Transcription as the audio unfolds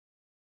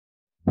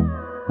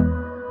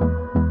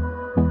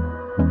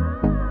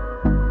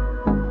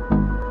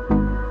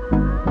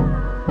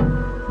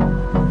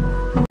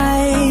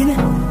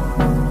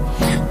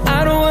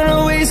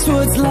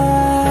what's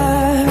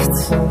left.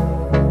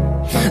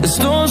 The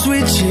storms we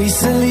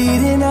chase are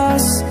leading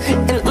us,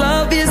 and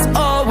love is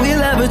all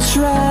we'll ever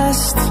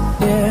trust.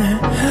 Yeah,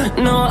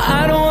 no,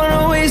 I don't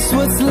wanna waste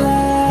what's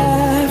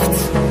left.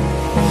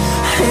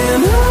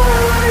 And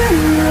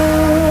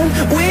on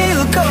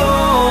we'll go,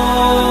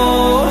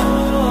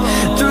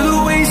 through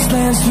the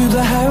wastelands, through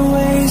the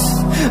highways,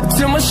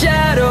 till my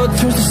shadow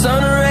turns to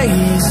sun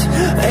rays.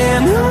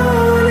 And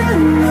on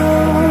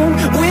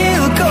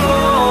we'll go,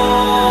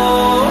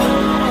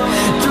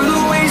 through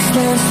the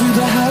wastelands, through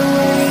the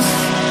highways,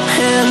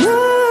 and on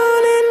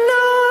we'll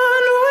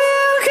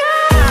go.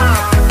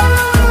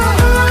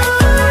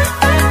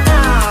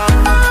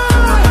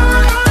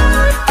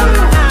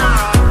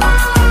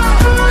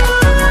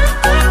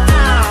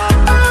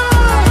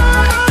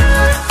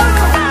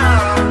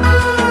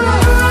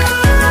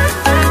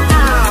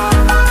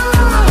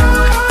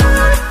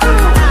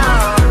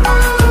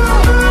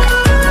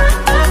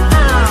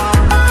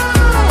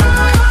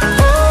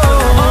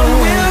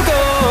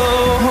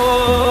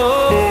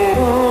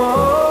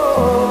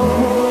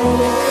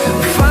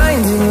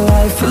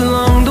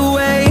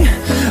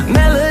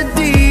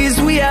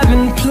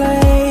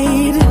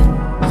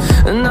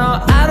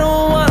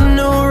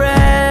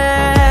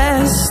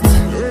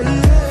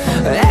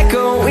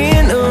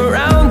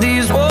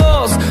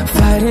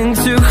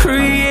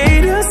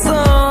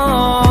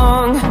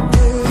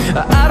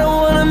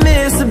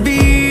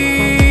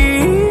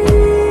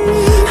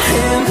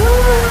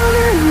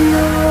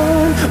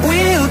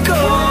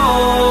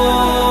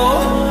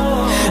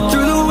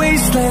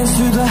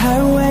 Through the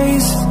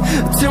highways,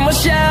 till my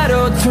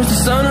shadow turns to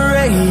sun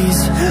rays.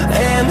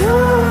 And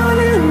on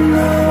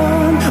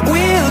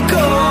we'll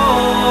go,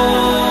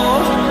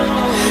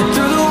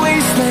 through the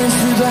wastelands,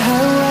 through the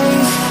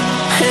highways,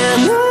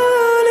 and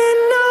on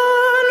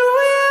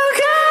we'll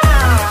go.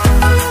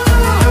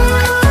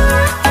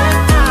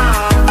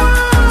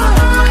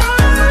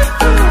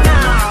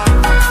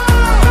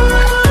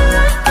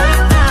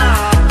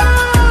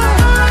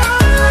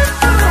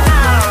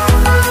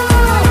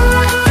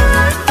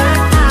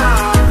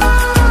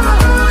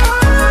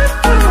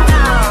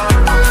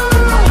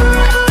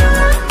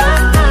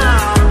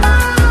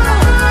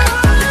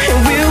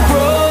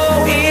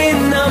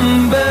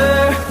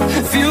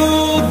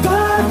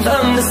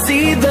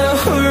 See the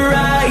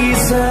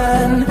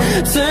horizon,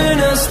 turn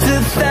us to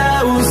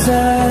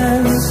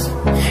thousands,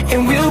 and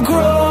we'll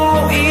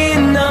grow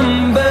in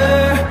number.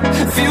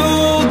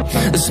 Fueled,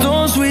 the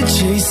storms we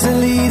chase are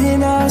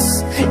leading us,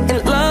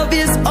 and love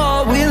is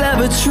all we'll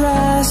ever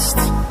trust.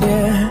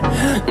 Yeah,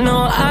 no,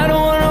 I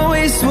don't wanna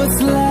waste what's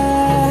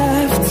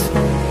left.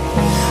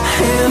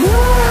 And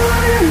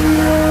on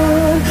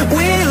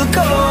we'll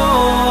go,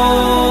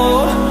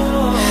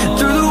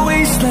 through the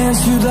wastelands,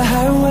 through the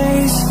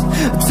highways,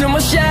 till my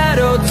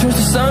shadow turns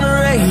to sun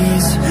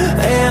rays.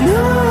 And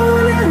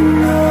on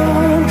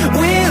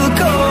we'll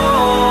go,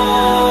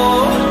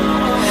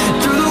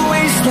 through the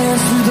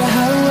wastelands, through the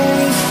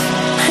highways,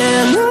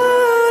 and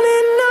on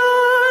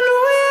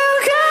we'll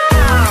go.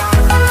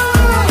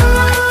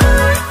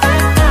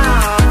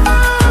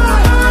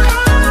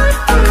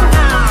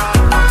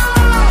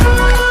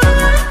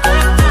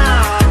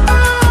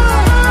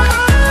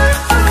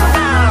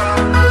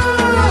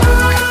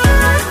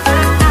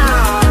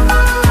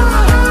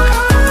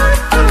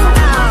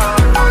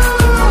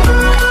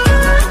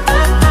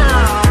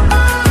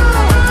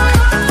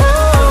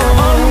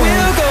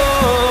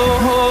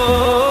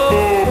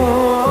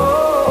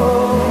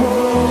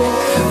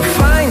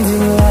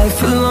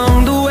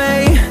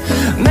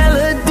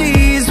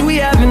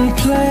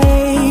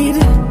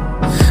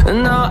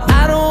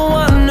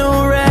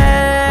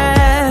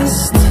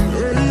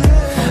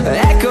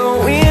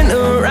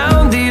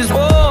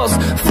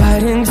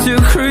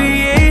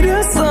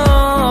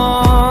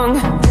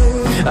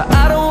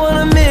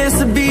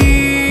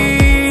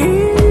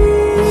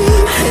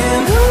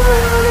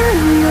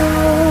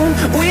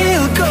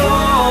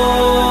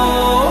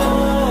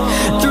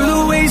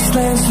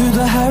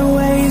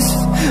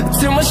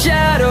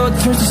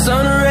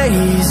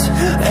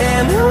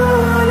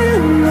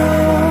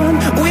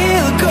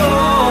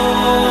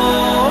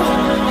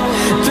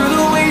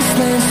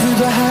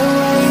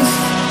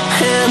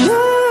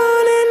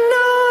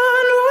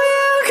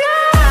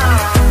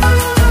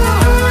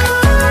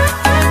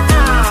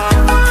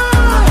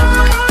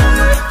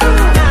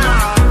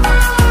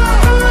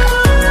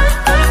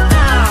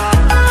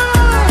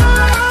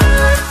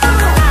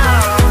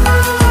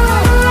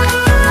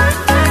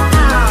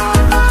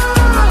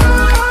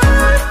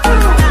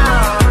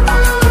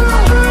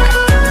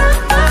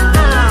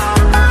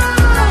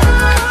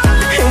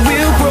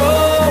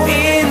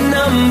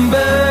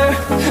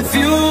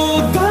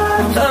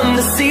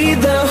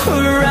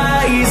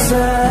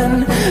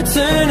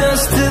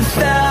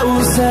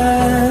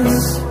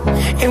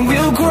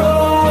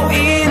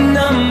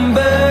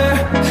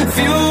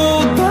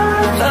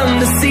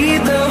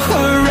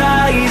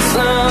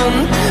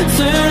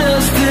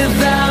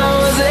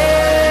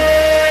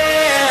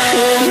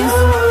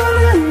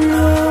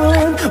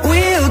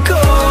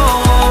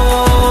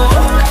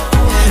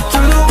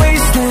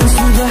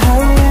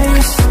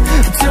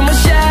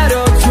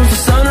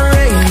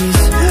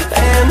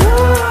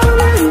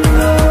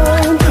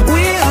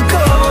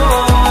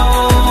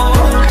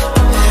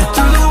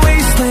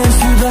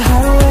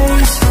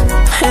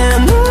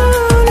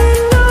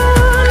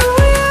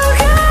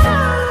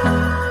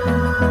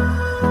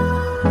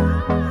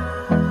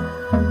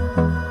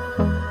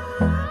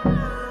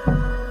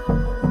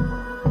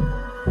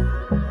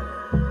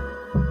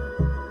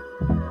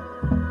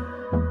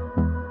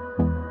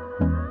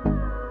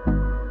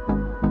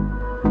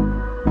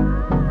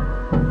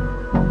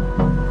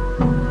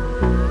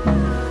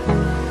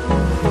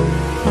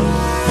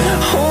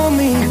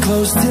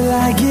 close till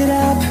I get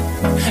up.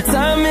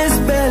 Time is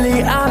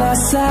barely on our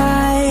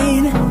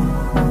side.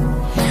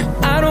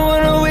 I don't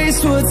wanna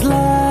waste what's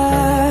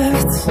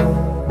left.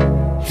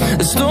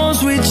 The storms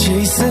we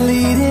chase are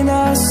leading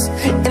us,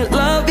 and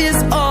love is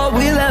all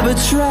we'll ever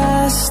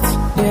trust.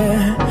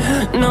 Yeah,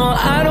 no,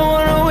 I don't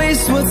wanna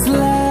waste what's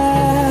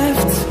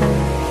left.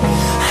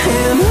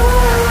 And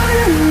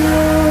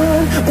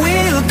on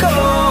we'll go,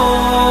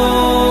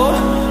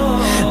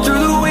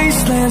 through the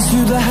wastelands,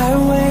 through the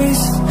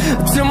highways,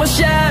 till my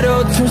shadow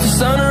turns to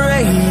sun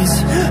rays.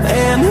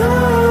 And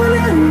on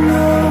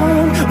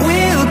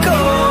we'll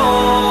go,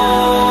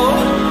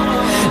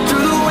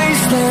 through the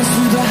wastelands,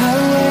 through the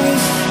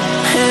highways,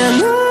 and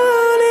on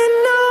we'll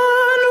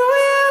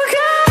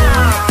go.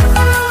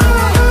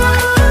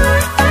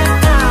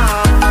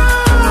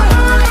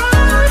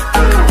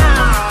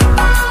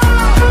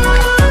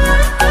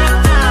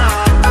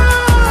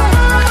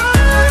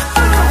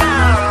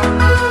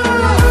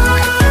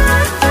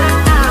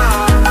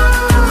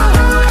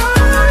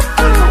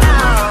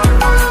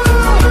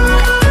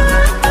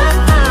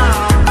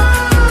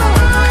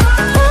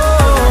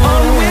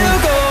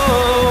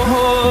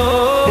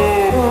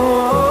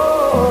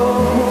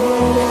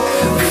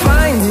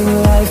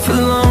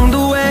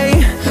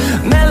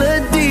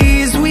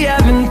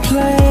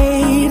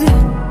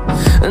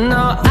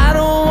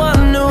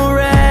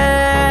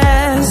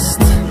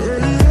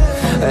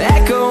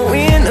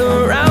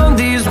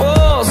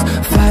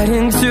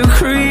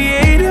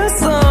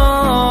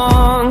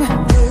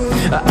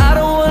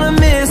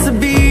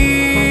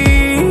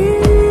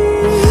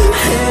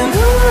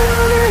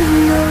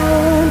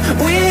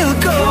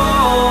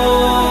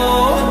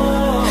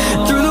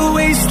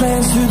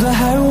 Through the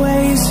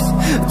highways,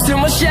 till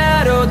my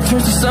shadow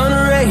turns to sun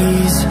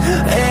rays.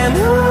 And